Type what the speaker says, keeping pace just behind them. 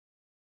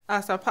I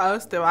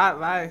suppose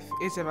throughout life,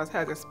 each of us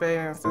has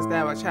experiences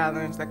that will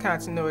challenge the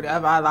continuity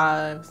of our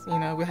lives. You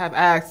know, we have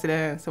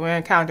accidents, we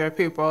encounter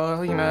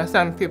people, you know,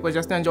 some people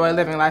just enjoy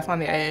living life on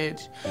the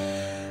edge.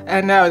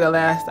 And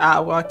nevertheless,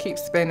 our world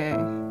keeps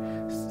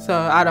spinning. So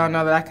I don't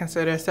know that I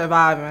consider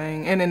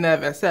surviving in and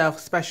of itself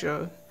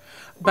special.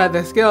 But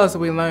the skills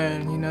we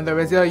learn, you know, the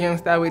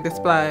resilience that we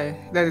display,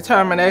 the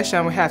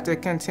determination we have to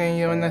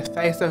continue in the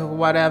face of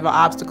whatever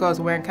obstacles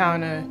we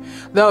encounter,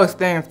 those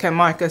things can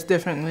mark us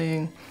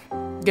differently,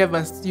 give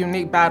us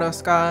unique battle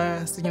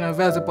scars, you know,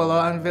 visible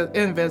or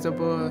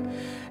invisible,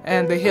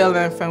 and the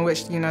healing from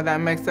which, you know, that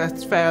makes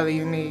us fairly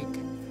unique.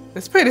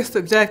 It's pretty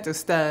subjective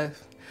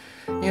stuff.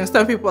 You know,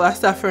 some people are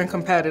suffering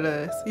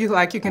competitors. You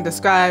can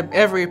describe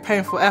every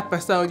painful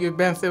episode you've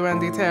been through in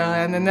detail,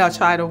 and then they'll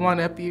try to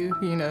one-up you,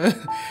 you know.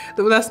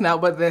 That's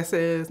not what this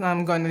is.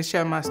 I'm going to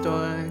share my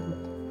story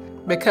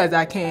because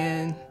I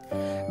can,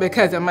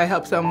 because it may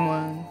help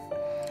someone.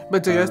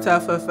 But do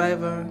yourself a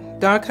favor.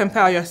 Don't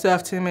compare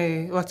yourself to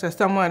me or to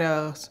someone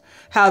else,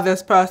 how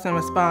this person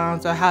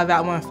responds or how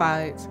that one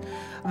fights.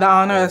 The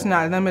honor is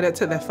not limited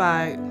to the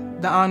fight.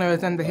 The honor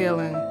is in the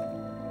healing.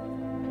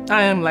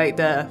 I am late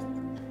deaf.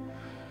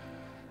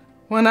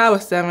 When I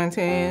was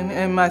 17,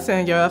 in my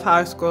senior year of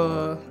high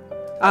school,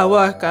 I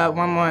woke up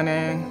one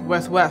morning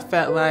with what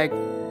felt like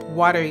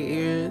watery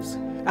ears.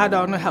 I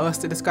don't know how else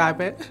to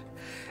describe it.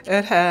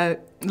 It had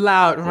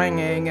loud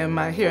ringing and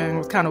my hearing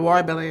was kind of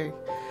warbly.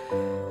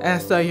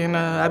 And so, you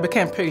know, I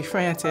became pretty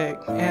frantic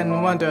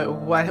and wondered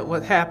what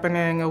was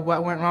happening or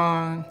what went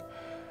wrong.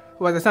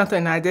 Was it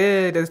something I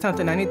did? Is it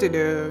something I need to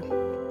do?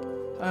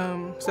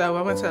 So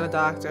I went to the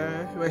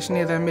doctor, which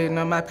neither me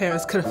nor my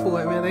parents could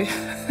afford, really.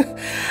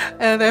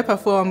 And they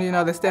performed, you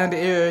know, the standard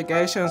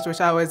irrigations, which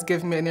always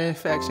give me an ear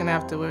infection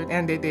afterward,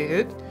 and they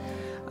did.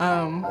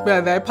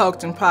 But they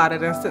poked and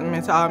prodded and sent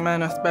me to all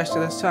manner of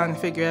specialists trying to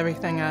figure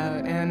everything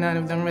out, and none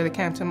of them really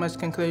came to much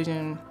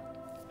conclusion.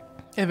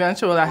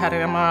 Eventually, I had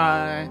an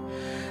MRI,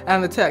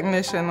 and the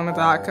technician on the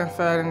dock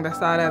conferred and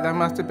decided there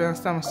must have been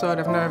some sort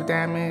of nerve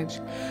damage,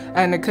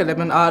 and it could have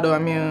been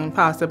autoimmune,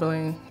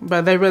 possibly.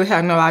 But they really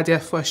had no idea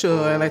for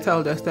sure, and they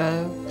told us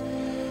so.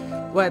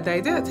 What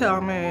they did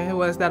tell me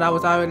was that I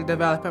was already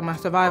developing my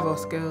survival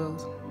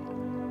skills.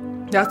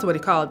 That's what he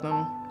called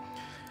them.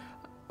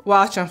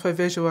 Watching for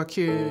visual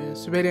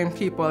cues, reading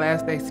people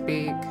as they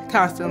speak,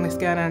 constantly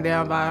scanning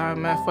their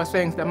environment for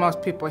things that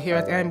most people hear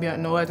as ambient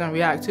noise and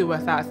react to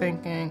without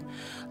thinking.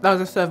 Those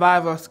are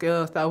survival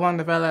skills that one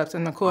develops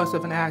in the course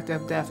of an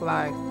active deaf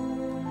life.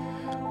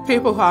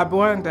 People who are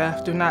born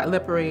deaf do not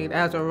lip read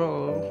as a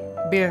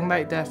rule. Being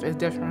late deaf is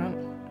different.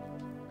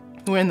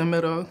 We're in the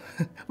middle.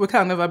 We're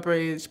kind of a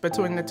bridge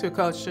between the two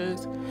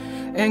cultures.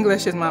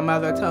 English is my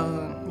mother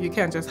tongue. You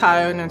can't just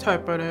hire an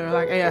interpreter,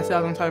 like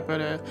ASL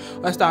interpreter,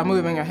 or start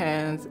moving your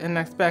hands and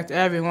expect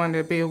everyone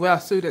to be well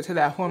suited to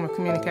that form of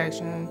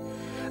communication.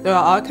 There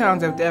are all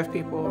kinds of deaf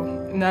people.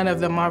 None of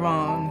them are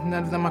wrong.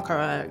 None of them are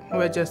correct.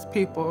 We're just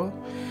people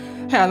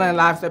handling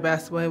life the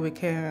best way we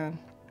can.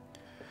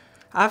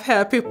 I've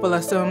had people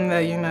assume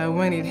that, you know,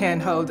 we need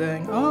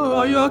hand-holding. Oh,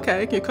 are you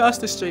okay? Can you cross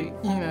the street?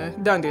 You know,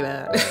 don't do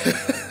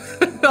that.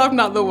 I'm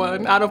not the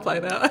one. I don't play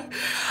that.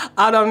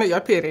 I don't need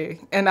your pity,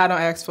 and I don't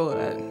ask for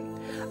it.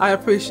 I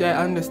appreciate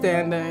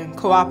understanding,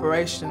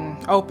 cooperation,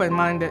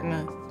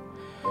 open-mindedness.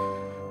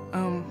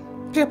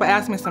 People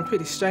ask me some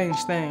pretty strange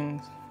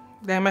things.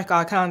 They make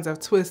all kinds of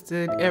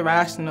twisted,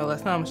 irrational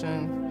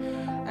assumptions,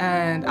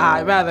 and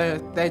I'd rather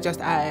they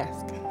just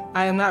ask.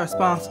 I am not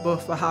responsible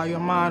for how your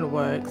mind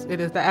works. It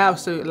is the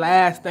absolute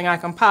last thing I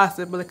can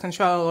possibly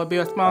control or be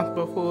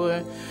responsible for,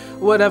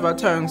 whatever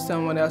turn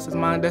someone else's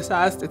mind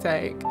decides to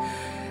take.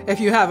 If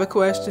you have a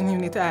question, you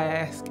need to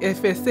ask.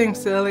 If it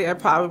seems silly, it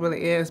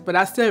probably is, but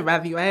I'd still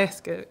rather you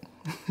ask it.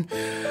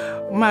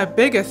 My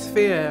biggest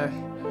fear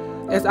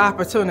is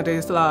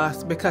opportunities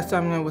lost because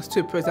someone was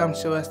too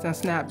presumptuous and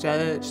snap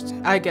judged.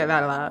 I get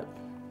that a lot.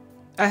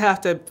 I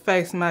have to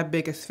face my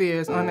biggest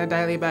fears on a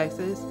daily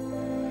basis.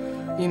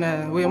 You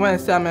know, we win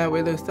some and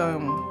we lose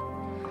some.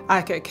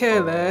 I could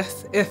care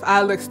less if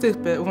I look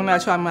stupid when I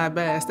try my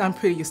best. I'm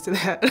pretty used to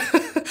that.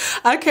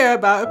 I care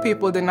about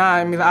people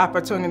denying me the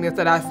opportunities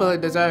that I fully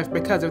deserve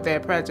because of their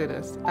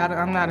prejudice.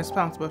 I'm not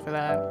responsible for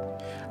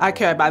that. I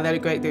care about that a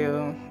great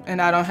deal,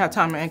 and I don't have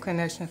time or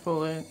inclination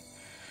for it.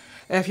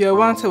 If you're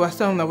one to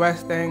assume the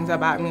worst things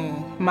about me,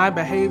 my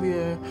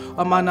behavior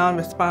or my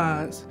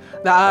non-response,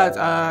 the odds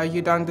are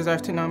you don't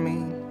deserve to know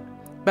me.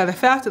 But the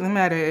fact of the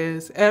matter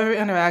is, every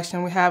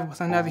interaction we have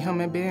with another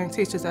human being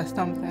teaches us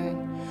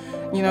something.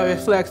 You know, it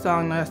reflects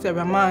on us, it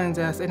reminds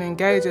us, it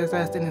engages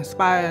us, it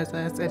inspires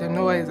us, it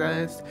annoys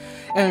us,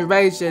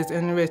 enrages,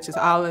 enriches,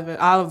 all of it,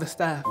 all of the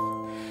stuff.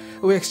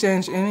 We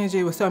exchange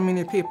energy with so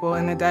many people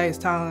in a day's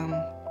time.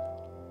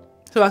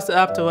 So it's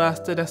up to us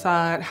to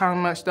decide how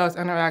much those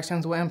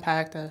interactions will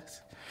impact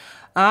us.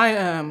 I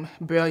am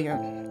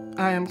brilliant.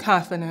 I am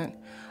confident.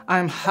 I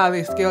am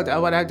highly skilled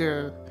at what I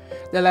do.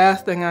 The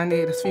last thing I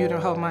need is for you to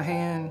hold my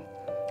hand.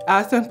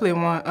 I simply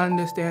want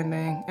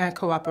understanding and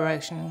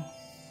cooperation.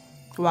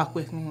 Walk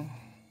with me.